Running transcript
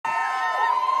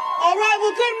All right,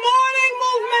 well, good morning,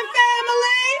 movement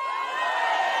family.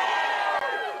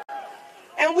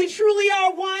 And we truly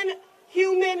are one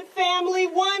human family,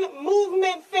 one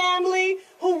movement family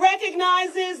who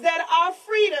recognizes that our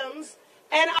freedoms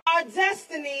and our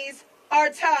destinies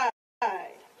are tied.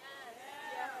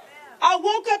 I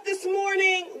woke up this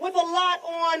morning with a lot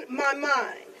on my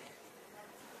mind.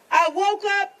 I woke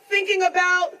up thinking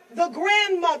about the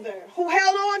grandmother who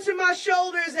held on to my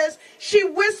shoulders as she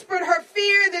whispered her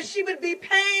fear that she would be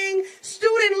paying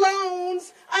student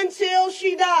loans until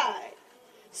she died.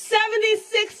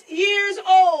 76 years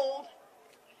old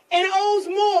and owes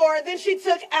more than she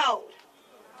took out.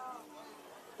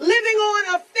 Living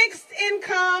on a fixed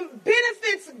income,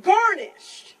 benefits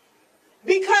garnished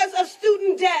because of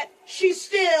student debt she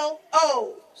still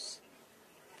owes.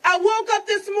 I woke up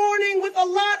this morning with a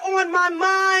lot on my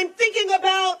mind, thinking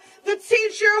about the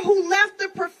teacher who left the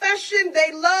profession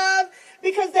they love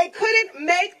because they couldn't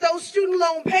make those student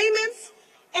loan payments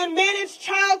and manage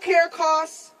child care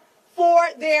costs for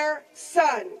their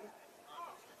son.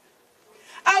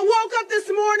 I woke up this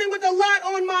morning with a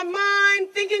lot on my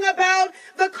mind, thinking about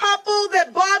the couple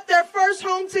that bought their first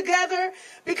home together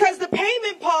because the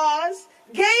payment pause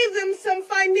gave them some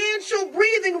financial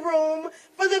breathing room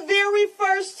for the very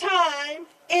first time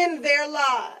in their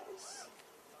lives.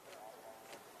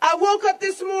 I woke up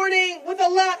this morning with a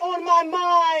lot on my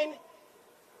mind,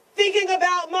 thinking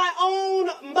about my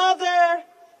own mother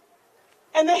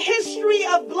and the history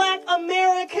of Black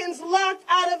Americans locked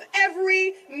out of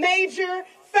every major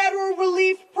federal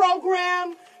relief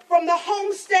program, from the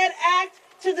Homestead Act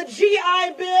to the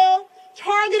GI Bill,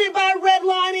 targeted by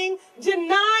redlining,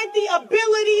 denied the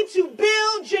ability to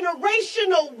build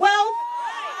generational wealth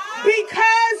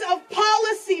because of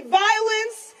policy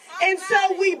violence, and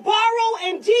so we borrow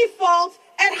and default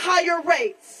at higher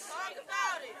rates.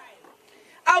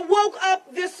 I woke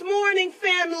up this morning,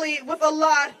 family, with a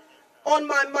lot on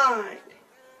my mind.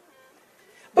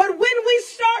 But when we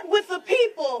start with the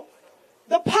people,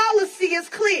 the policy is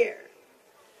clear.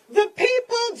 The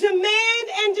people demand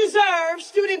and deserve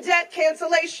student debt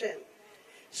cancellation.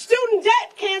 Student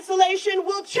debt cancellation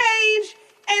will change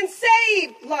and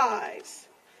save lives.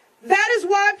 That is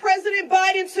why President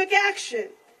Biden took action.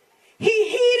 He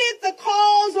heeded the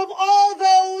calls of all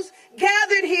those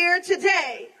gathered here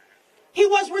today. He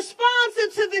was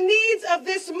responsive to the needs of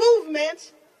this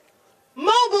movement,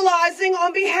 mobilizing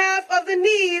on behalf of the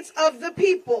needs of the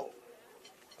people.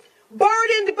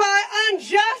 Burdened by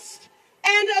unjust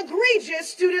and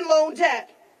egregious student loan debt.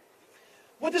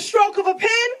 With the stroke of a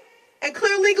pen and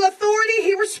clear legal authority,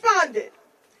 he responded.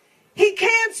 He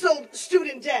canceled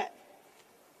student debt.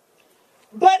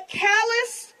 But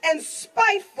callous and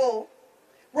spiteful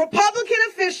Republican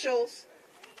officials,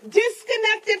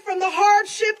 disconnected from the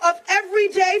hardship of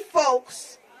everyday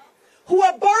folks who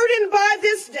are burdened by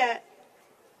this debt,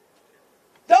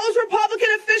 those Republican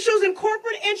officials and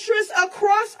corporate interests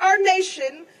across our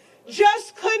nation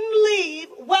just couldn't leave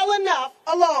well enough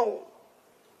alone.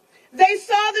 They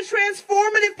saw the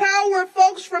transformative power of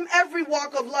folks from every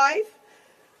walk of life,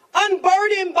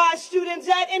 unburdened by student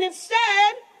debt, and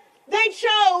instead, they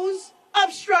chose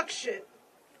obstruction.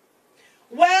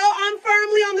 Well, I'm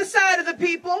firmly on the side of the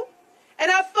people,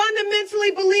 and I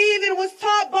fundamentally believe and was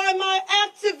taught by my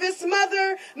activist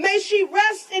mother, may she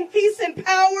rest in peace and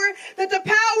power, that the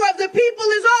power of the people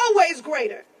is always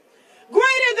greater.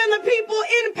 Greater than the people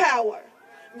in power,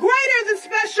 greater than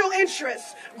special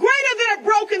interests, greater than a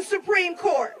broken Supreme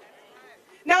Court.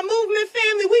 Now, movement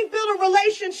family, we've built a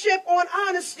relationship on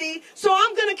honesty, so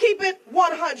I'm going to keep it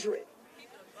 100.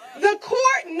 The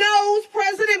court knows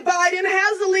President Biden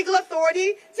has the legal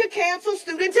authority to cancel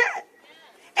student debt.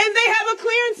 And they have a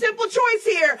clear and simple choice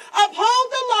here. Uphold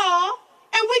the law,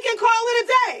 and we can call it a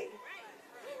day.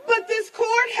 But this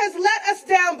court has let us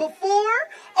down before,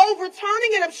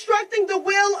 overturning and obstructing the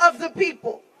will of the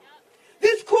people.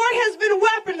 This court has been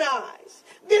weaponized.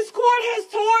 This court has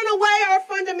torn away our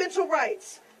fundamental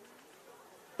rights.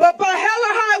 But by hell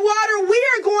or high water, we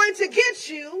are going to get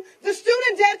you the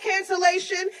student debt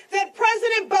cancellation that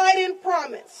President Biden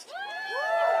promised.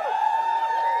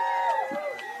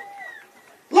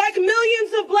 Like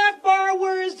millions of Black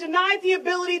borrowers denied the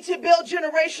ability to build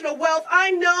generational wealth,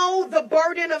 I know the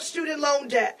burden of student loan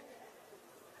debt.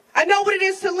 I know what it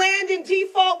is to land in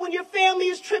default when your family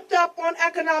is tripped up on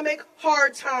economic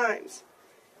hard times.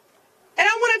 And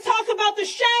I want to talk about the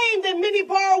shame that many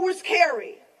borrowers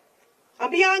carry.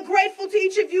 I'm beyond grateful to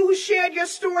each of you who shared your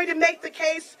story to make the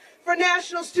case for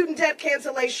national student debt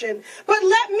cancellation. But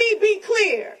let me be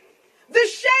clear, the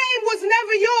shame was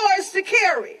never yours to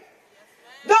carry.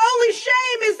 The only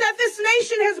shame is that this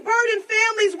nation has burdened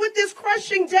families with this crushing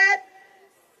crushing debt,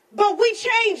 but we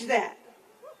changed that.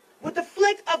 With the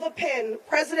flick of a pen,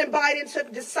 President Biden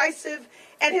took decisive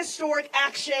and historic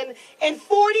action, and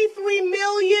 43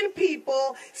 million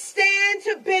people stand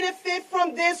to benefit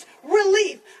from this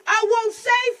relief. I won't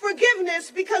say forgiveness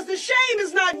because the shame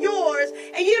is not yours,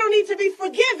 and you don't need to be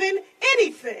forgiven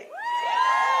anything.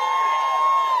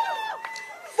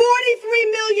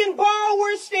 43 million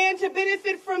borrowers stand to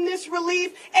benefit from this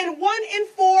relief, and 1 in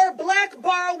 4 black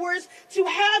borrowers to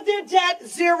have their debt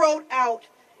zeroed out.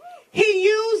 He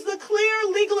used the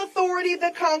clear legal authority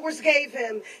that Congress gave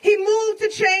him. He moved to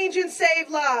change and save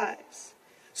lives.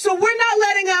 So we're not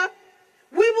letting up.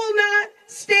 We will not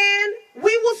stand.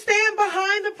 We will stand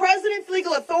behind the president's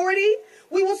legal authority.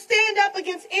 We will stand up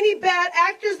against any bad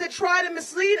actors that try to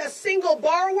mislead a single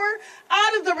borrower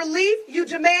out of the relief you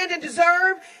demand and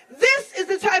deserve. This is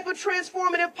the type of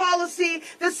transformative policy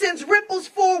that sends ripples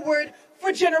forward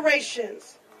for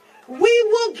generations. We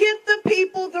will get the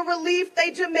people the relief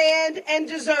they demand and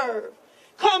deserve.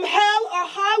 Come hell or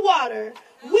high water,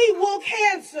 we will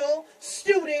cancel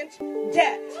student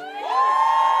debt.